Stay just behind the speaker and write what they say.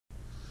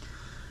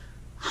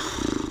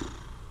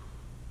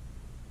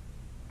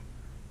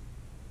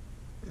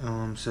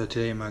So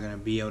today am I going to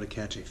be able to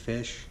catch a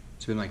fish?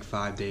 It's been like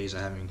 5 days I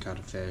haven't caught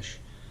a fish,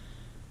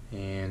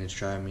 and it's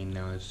driving me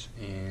nuts,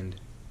 and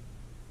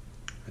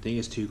I think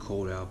it's too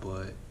cold out,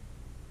 but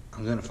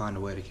I'm going to find a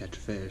way to catch a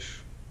fish,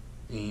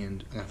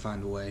 and I'm going to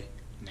find a way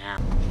now.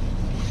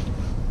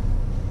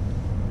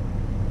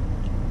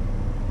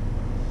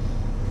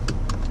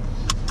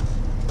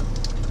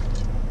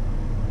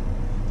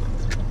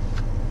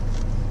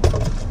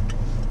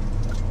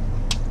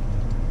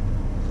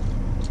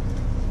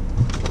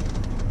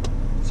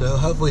 So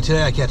hopefully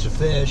today I catch a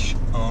fish.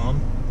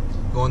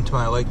 Going to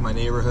my lake in my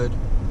neighborhood.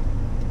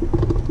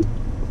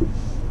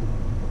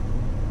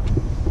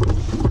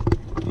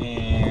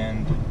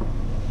 And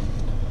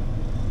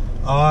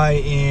I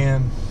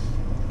am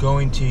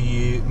going to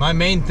use, my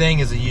main thing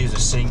is to use a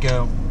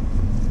Senko,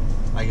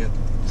 like a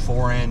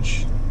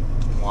 4-inch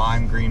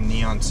lime green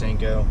neon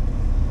Senko.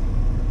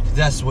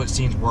 That's what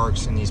seems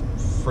works in these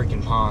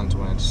freaking ponds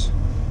when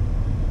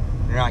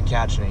you're not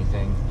catching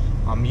anything.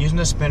 I'm using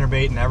a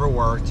spinnerbait, never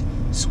worked.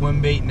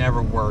 Swim bait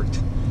never worked.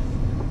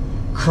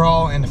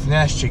 Crawl and the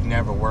finesse jig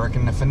never work,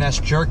 and the finesse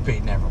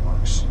jerkbait never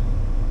works.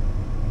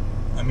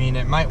 I mean,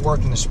 it might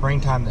work in the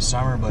springtime, the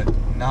summer, but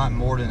not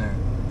more than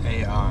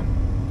a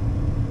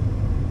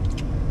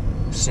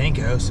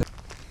Senko. So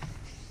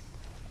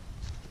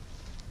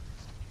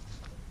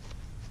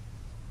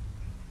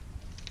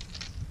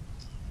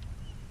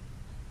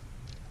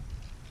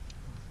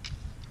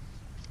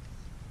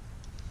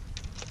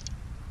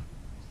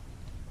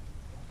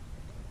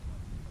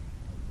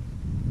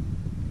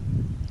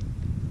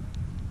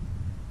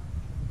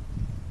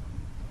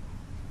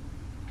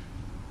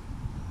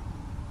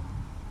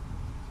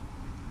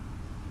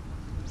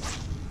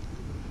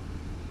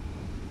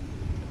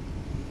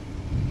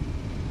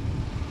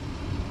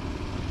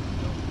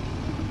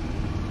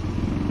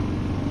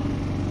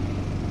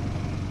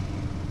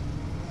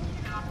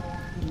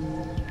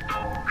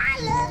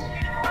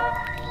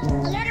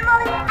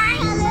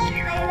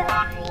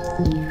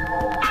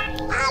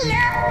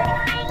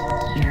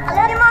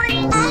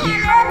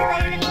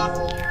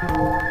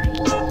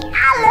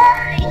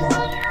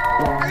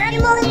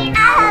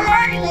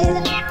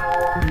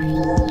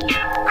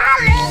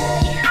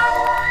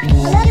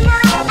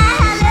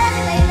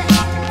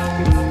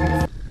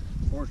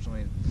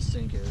fortunately, the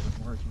Senko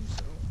isn't working,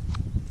 so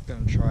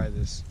I'm gonna try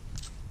this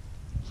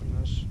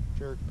finesse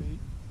jerkbait.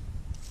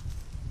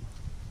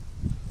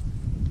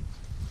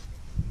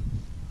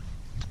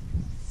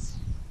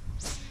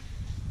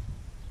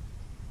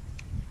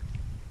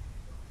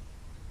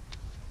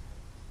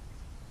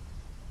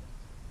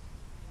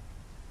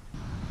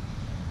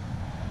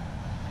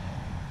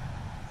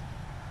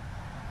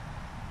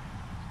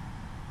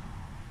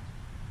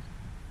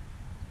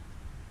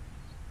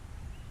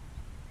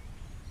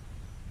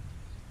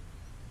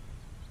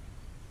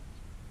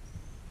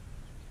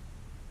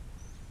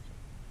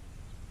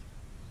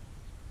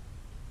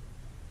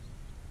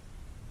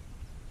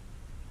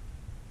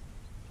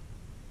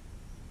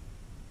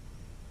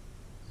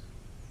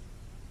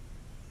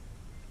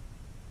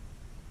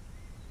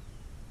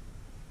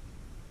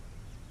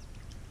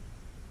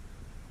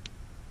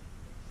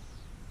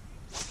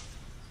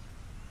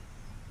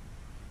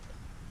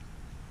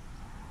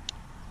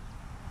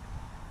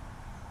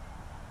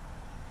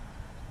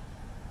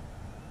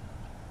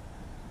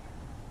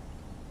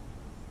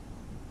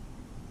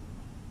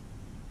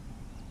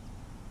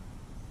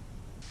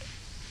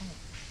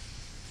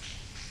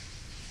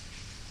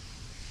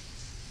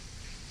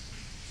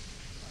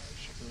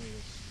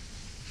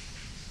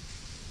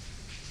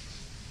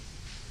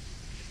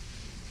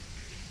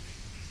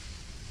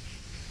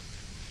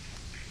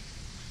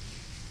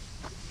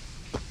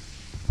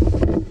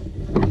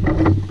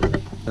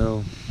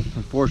 So,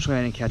 unfortunately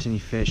I didn't catch any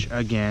fish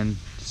again,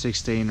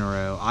 6th day in a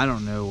row. I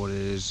don't know what it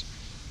is.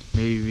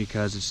 Maybe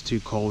because it's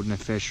too cold and the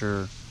fish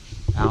are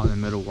out in the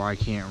middle where I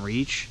can't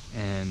reach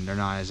and they're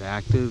not as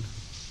active,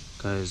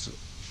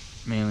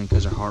 mainly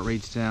because their heart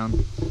rate's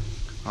down.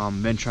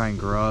 Been trying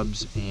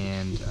grubs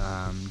and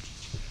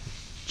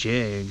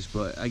jigs,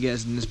 but I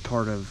guess in this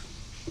part of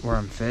where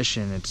I'm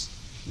fishing,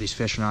 these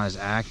fish are not as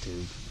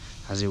active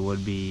as they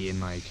would be in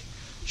like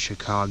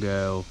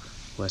Chicago,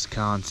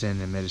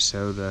 Wisconsin, and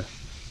Minnesota,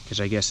 because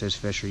I guess those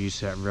fish are used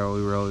to that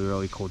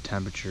really cold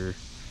temperature,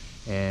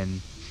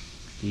 and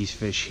these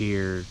fish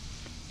here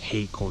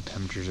hate cold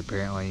temperatures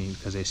apparently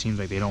because it seems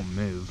like they don't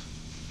move.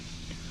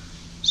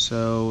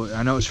 So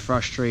I know it's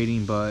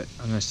frustrating, but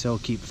I'm gonna still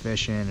keep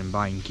fishing and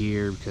buying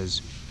gear,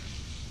 because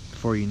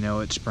before you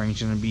know it,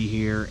 spring's gonna be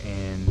here,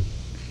 and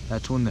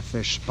that's when the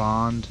fish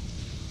spawned,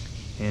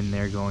 and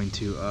they're going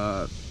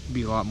to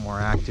be a lot more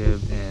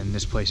active, and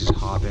this place is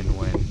hopping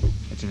when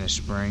it's in the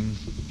spring.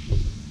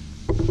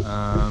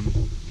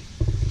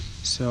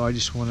 So I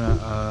just want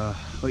to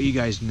let you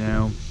guys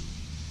know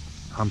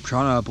I'm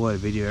trying to upload a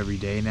video every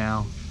day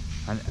now,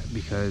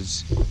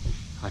 because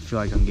I feel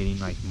like I'm getting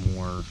like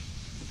more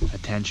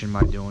attention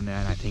by doing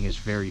that, and I think it's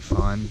very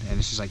fun, and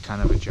it's just like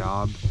kind of a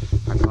job.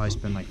 I probably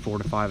spend like 4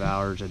 to 5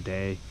 hours a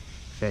day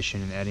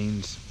fishing and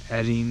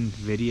editing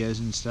videos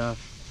and stuff.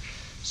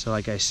 So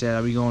like I said,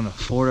 I'll be going to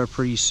Florida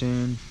pretty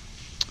soon.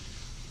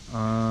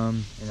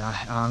 And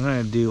I'm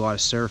gonna do a lot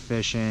of surf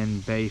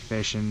fishing, bay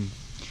fishing.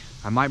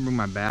 I might bring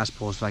my bass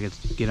pole so I could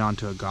get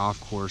onto a golf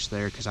course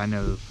there, because I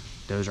know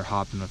those are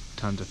hopping with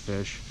tons of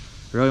fish.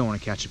 I really want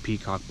to catch a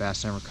peacock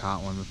bass. Never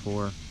caught one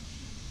before.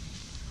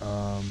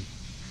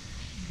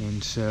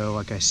 And so,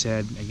 like I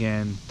said,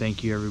 again,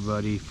 thank you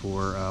everybody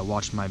for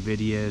watching my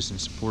videos and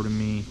supporting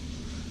me.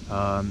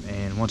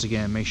 And once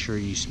again, make sure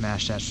you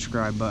smash that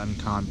subscribe button,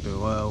 comment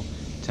below.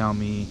 Tell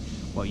me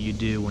what you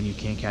do when you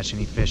can't catch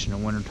any fish in the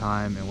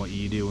wintertime, and what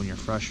you do when you're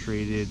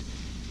frustrated.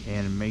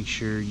 And make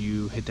sure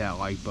you hit that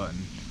like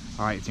button.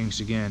 Alright, thanks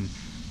again.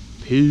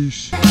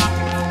 Peace.